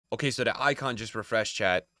Okay, so the icon just refreshed,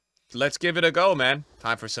 chat. Let's give it a go, man.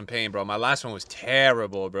 Time for some pain, bro. My last one was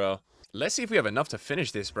terrible, bro. Let's see if we have enough to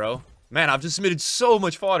finish this, bro. Man, I've just submitted so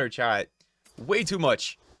much fodder, chat. Way too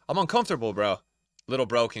much. I'm uncomfortable, bro. Little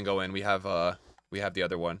bro can go in. We have the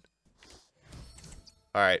other one.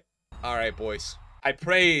 All right. All right, boys. I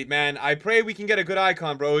pray, man. I pray we can get a good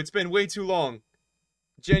icon, bro. It's been way too long.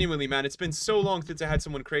 Genuinely, man. It's been so long since I had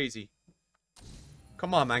someone crazy.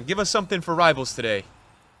 Come on, man. Give us something for rivals today.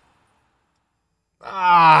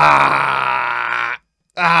 I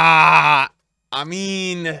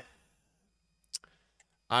mean,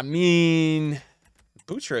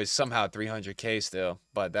 Butra is somehow 300k still,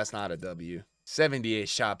 but that's not a W. 78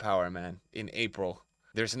 shot power, man, in April.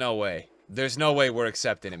 There's no way. There's no way we're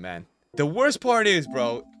accepting it, man. The worst part is,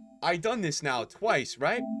 bro, I done this now twice,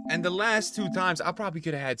 right? And the last 2 times, I probably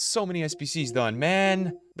could have had so many SBCs done,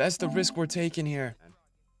 man. That's the risk we're taking here.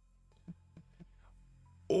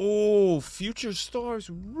 Oh, Future Stars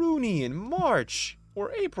Rooney in March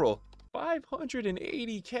or April.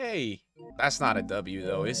 580k. That's not a W,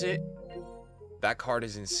 though, is it? That card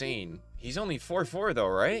is insane. He's only 4-4, though,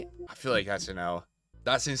 right? I feel like that's an L.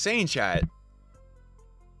 That's insane, chat.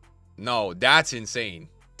 No, that's insane.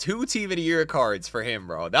 2 Team of the Year cards for him,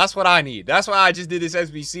 bro. That's what I need. That's why I just did this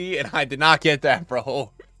SBC, and I did not get that,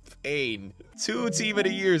 bro. Pain. 2 Team of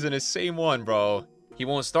the Years in the same one, bro. He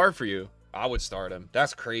won't start for you. I would start him.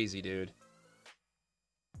 That's crazy, dude.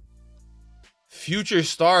 Future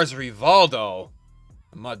Stars Rivaldo.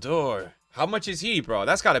 Mador. How much is he, bro?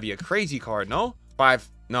 That's got to be a crazy card, no?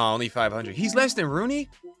 No, only 500. He's less than Rooney?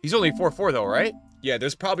 He's only 4-4, though, right? Yeah,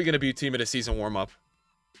 there's probably going to be a Team of the Season warm-up.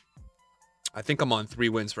 I think I'm on 3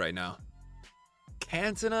 wins right now.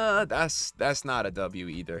 Cantona, that's not a W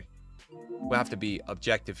either. We'll have to be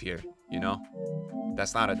objective here, you know?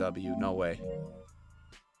 That's not a W. No way.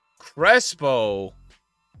 Crespo.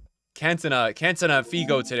 Cantona and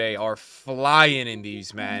Figo today are flying in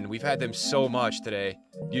these, man. We've had them so much today.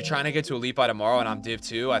 You trying to get to Elite by tomorrow and I'm Div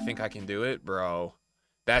 2? I think I can do it, bro.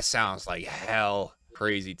 That sounds like hell.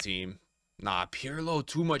 Crazy team. Nah, Pirlo,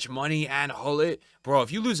 too much money and Hullet. Bro,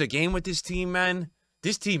 if you lose a game with this team, man,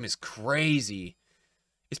 this team is crazy.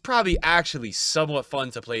 It's probably actually somewhat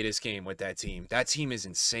fun to play this game with that team. That team is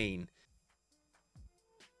insane.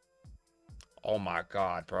 Oh my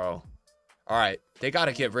god, bro. Alright, they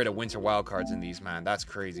gotta get rid of winter wildcards in these, man. That's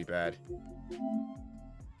crazy bad.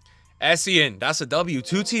 Essien, that's a W.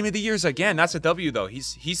 2 Team of the Years again. That's a W, though.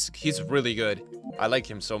 He's really good. I like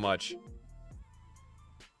him so much.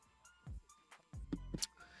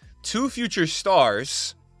 2 Future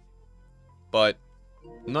Stars, but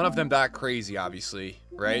none of them that crazy, obviously,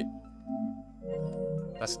 right?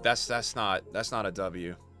 That's not a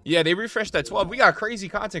W. Yeah, they refreshed at 12. We got crazy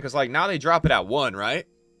content because, like, now they drop it at 1, right?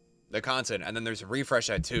 The content, and then there's a refresh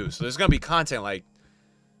at 2. So there's gonna be content like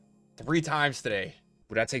 3 times today.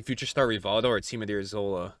 Would I take Future Star Rivaldo or Team of the Year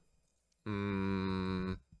Zola?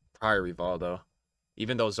 Probably Rivaldo.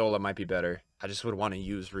 Even though Zola might be better, I just would want to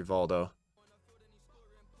use Rivaldo.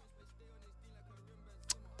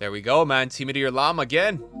 There we go, man. Team of the Year Lam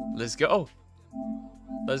again. Let's go.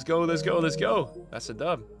 Let's go, let's go, let's go. That's a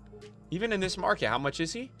dub. Even in this market, how much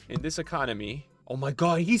is he? In this economy. Oh my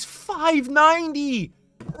god, he's 590!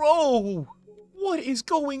 Bro! What is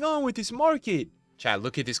going on with this market? Chat,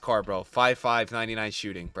 look at this card, bro. 5'5", 99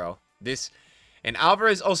 shooting, bro. This... And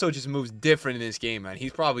Alvarez also just moves different in this game, man.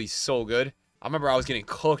 He's probably so good. I remember I was getting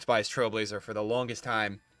cooked by his Trailblazer for the longest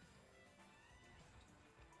time.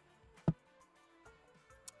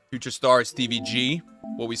 Future Star, Stevie G.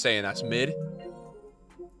 What we saying? That's mid?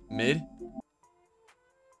 Mid?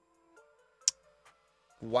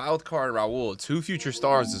 Wildcard Raul. 2 Future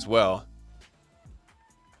Stars as well.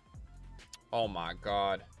 Oh my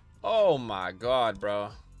god. Oh my god, bro.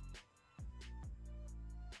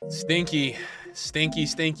 Stinky. Stinky,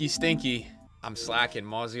 stinky, stinky. I'm slacking.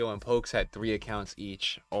 Mozio and Pokes had 3 accounts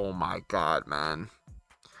each. Oh my god, man.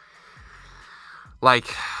 Like,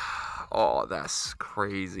 oh, that's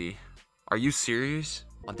crazy. Are you serious?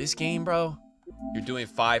 On this game, bro? You're doing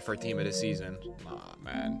 5 for Team of the Season. Nah,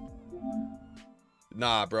 man.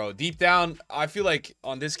 Nah, bro. Deep down, I feel like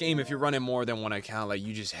on this game, if you're running more than 1 account, like,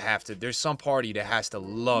 you just have to. There's some party that has to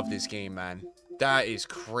love this game, man. That is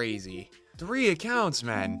crazy. 3 accounts,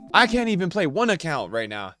 man. I can't even play 1 account right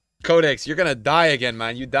now. Codex, you're gonna die again,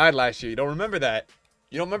 man. You died last year. You don't remember that.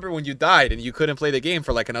 You don't remember when you died and you couldn't play the game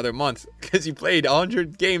for like another month because you played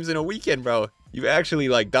 100 games in a weekend, bro. You actually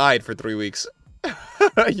like died for 3 weeks.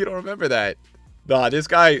 You don't remember that. Nah, this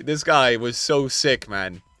guy was so sick,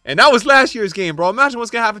 man. And that was last year's game, bro. Imagine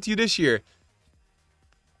what's gonna happen to you this year.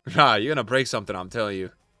 Nah, you're gonna break something, I'm telling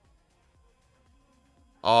you.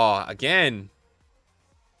 Oh, again.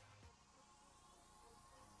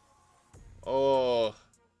 Oh.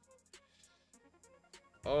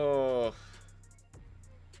 Oh.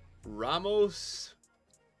 Ramos.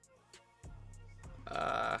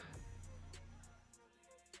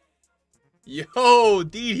 Yo,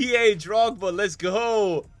 DDA Drogba, let's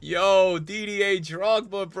go. Yo, DDA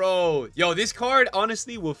Drogba, bro. Yo, this card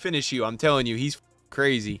honestly will finish you. I'm telling you, he's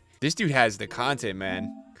crazy. This dude has the content,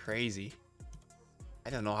 man. Crazy. I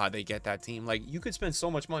don't know how they get that team. Like, you could spend so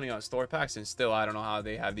much money on store packs and still I don't know how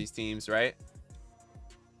they have these teams, right?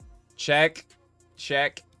 Check.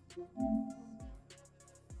 Check.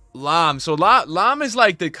 Lam. So Lam is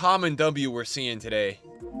like the common W we're seeing today.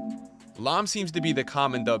 Lam seems to be the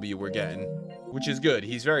common W we're getting, which is good.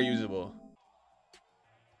 He's very usable.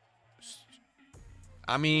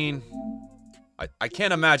 I mean, I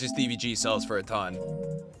can't imagine Stevie G sells for a ton.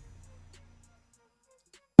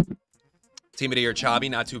 Team of the Year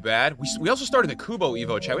Chabi, not too bad. We also started the Kubo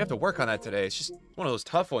Evo chat. We have to work on that today. It's just one of those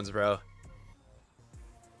tough ones, bro.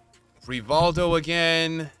 Rivaldo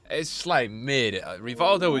again. It's like mid.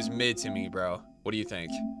 Rivaldo is mid to me, bro. What do you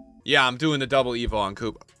think? Yeah, I'm doing the double Evo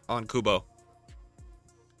on Kubo.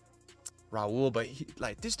 Raul, but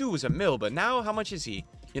like this dude was a mill, but now how much is he?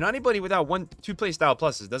 You know, anybody without 2 play style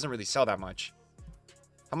pluses doesn't really sell that much.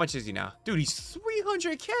 How much is he now? Dude, he's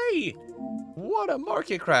 300K. What a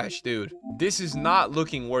market crash, dude. This is not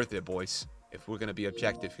looking worth it, boys. If we're going to be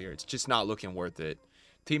objective here, it's just not looking worth it.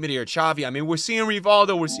 Team of the Year Xavi. I mean, we're seeing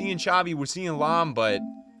Rivaldo, we're seeing Xavi, we're seeing Lam, but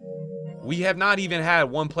we have not even had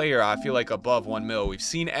one player, I feel like, above 1 mil. We've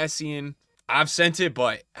seen Essien. I've sent it,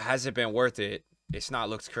 but has it been worth it? It's not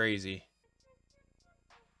looked crazy.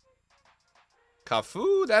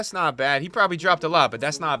 Cafu, that's not bad. He probably dropped a lot, but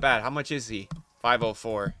that's not bad. How much is he?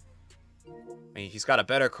 504. I mean, he's got a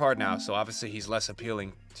better card now, so obviously he's less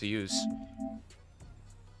appealing to use.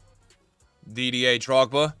 DDA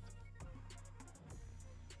Drogba.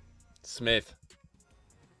 Smith.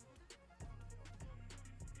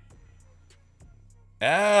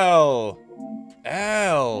 L.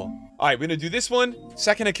 All right, we're gonna do this one,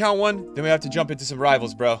 second account one, then we have to jump into some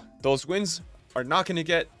rivals, bro. Those wins are not gonna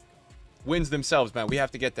get wins themselves, man. We have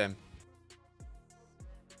to get them.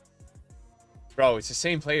 Bro, it's the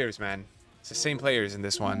same players, man. It's the same players in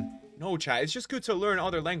this one. No, chat. It's just good to learn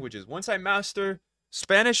other languages. Once I master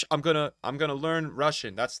Spanish, I'm gonna learn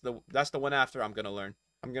Russian. That's the one after I'm gonna learn.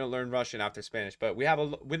 I'm gonna learn Russian after Spanish. But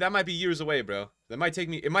that might be years away, bro. That might take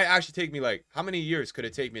me. It might actually take me like, how many years could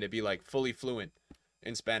it take me to be like fully fluent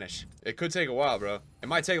in Spanish? It could take a while, bro. It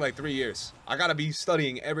might take like 3 years. I gotta be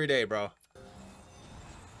studying every day, bro.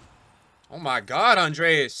 Oh my God,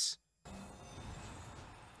 Andreas.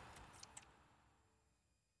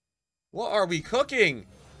 What are we cooking?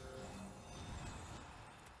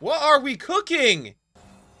 What are we cooking?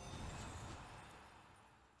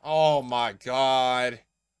 Oh my God.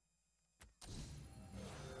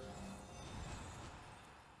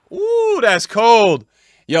 Ooh, that's cold.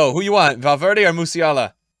 Yo, who you want? Valverde or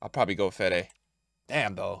Musiala? I'll probably go Fede.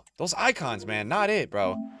 Damn, though. Those icons, man. Not it,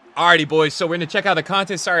 bro. Alrighty, boys. So we're going to check out the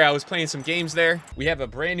content. Sorry, I was playing some games there. We have a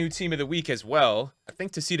brand new team of the week as well. I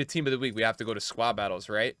think to see the team of the week, we have to go to squad battles,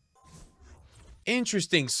 right?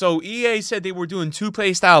 Interesting. So EA said they were doing 2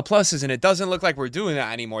 playstyle pluses, and it doesn't look like we're doing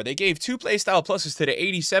that anymore. They gave 2 playstyle pluses to the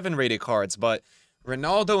 87 rated cards, but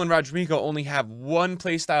Ronaldo and Rodrigo only have 1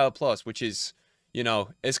 playstyle plus, which is, you know,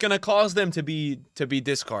 it's gonna cause them to be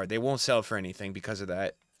discard. They won't sell for anything because of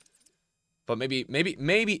that. But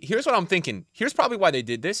maybe here's what I'm thinking. Here's probably why they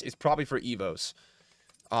did this. It's probably for Evos.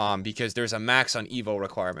 Because there's a max on Evo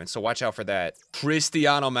requirement. So watch out for that.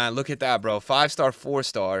 Cristiano, man, look at that, bro. 5-star,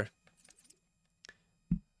 4-star.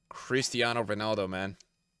 Cristiano Ronaldo, man.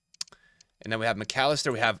 And then we have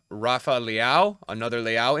McAllister. We have Rafa Leao. Another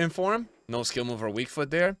Leao inform. No skill move or weak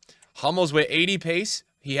foot there. Hummels with 80 pace.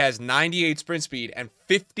 He has 98 sprint speed and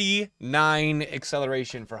 59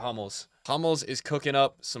 acceleration for Hummels. Hummels is cooking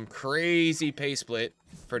up some crazy pace split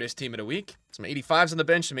for this team of the week. Some 85s on the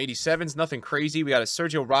bench, some 87s. Nothing crazy. We got a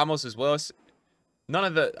Sergio Ramos as well. None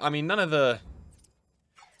of the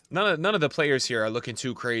players here are looking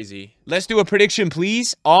too crazy. Let's do a prediction,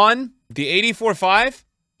 please, on the 84.5,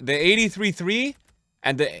 the 83.3,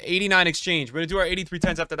 and the 89 exchange. We're going to do our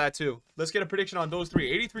 83.10s after that, too. Let's get a prediction on those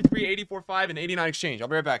 3. 83.3, 84.5, and 89 exchange. I'll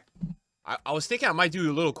be right back. I was thinking I might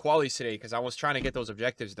do a little qualies today because I was trying to get those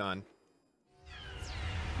objectives done.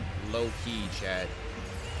 Low-key, Chad.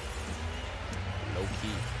 Low-key.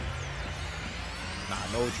 Nah,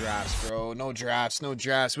 no drafts, bro. No drafts, no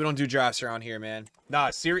drafts. We don't do drafts around here, man.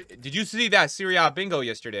 Nah, did you see that Serie A bingo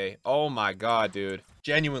yesterday? Oh my God, dude.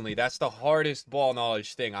 Genuinely, that's the hardest ball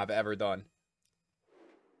knowledge thing I've ever done.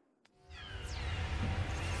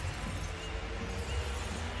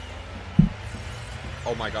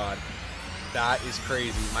 Oh my god. That is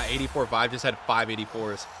crazy. My 84 vibe just had 5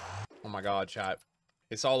 84s. Oh my god, chat.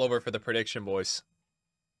 It's all over for the prediction, boys.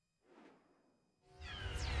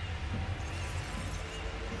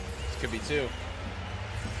 This could be 2.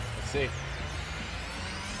 Let's see.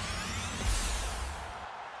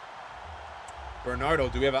 Bernardo,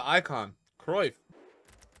 do we have an icon? Cruyff.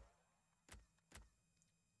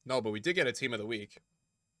 No, but we did get a team of the week.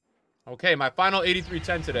 Okay, my final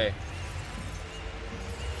 83-10 today.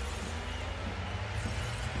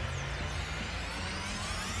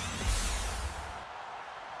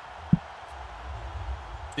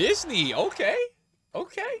 Disney, okay.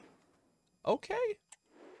 Okay. Okay.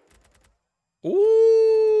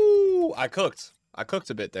 Ooh, I cooked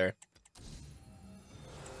a bit there.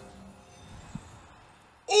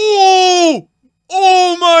 Oh!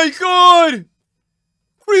 Oh my god!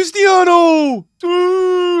 Cristiano!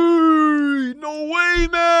 Dude, no way,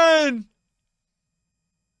 man!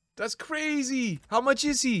 That's crazy. How much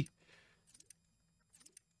is he?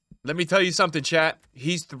 Let me tell you something, chat.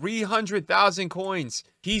 He's 300,000 coins.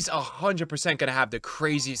 He's 100% gonna have the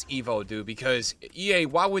craziest Evo, dude, because EA,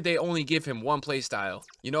 why would they only give him one playstyle?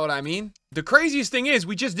 You know what I mean? The craziest thing is,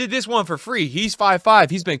 we just did this one for free. He's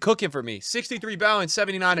 5'5". He's been cooking for me. 63 balance,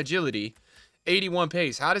 79 agility, 81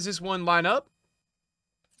 pace. How does this one line up?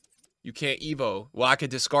 You can't Evo. Well, I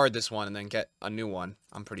could discard this one and then get a new one,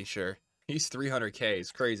 I'm pretty sure. He's 300K.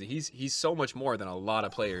 It's crazy. He's so much more than a lot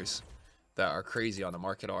of players that are crazy on the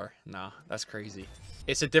market are. Nah, that's crazy.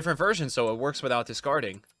 It's a different version, so it works without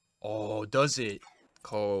discarding. Oh, does it?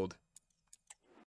 Cold.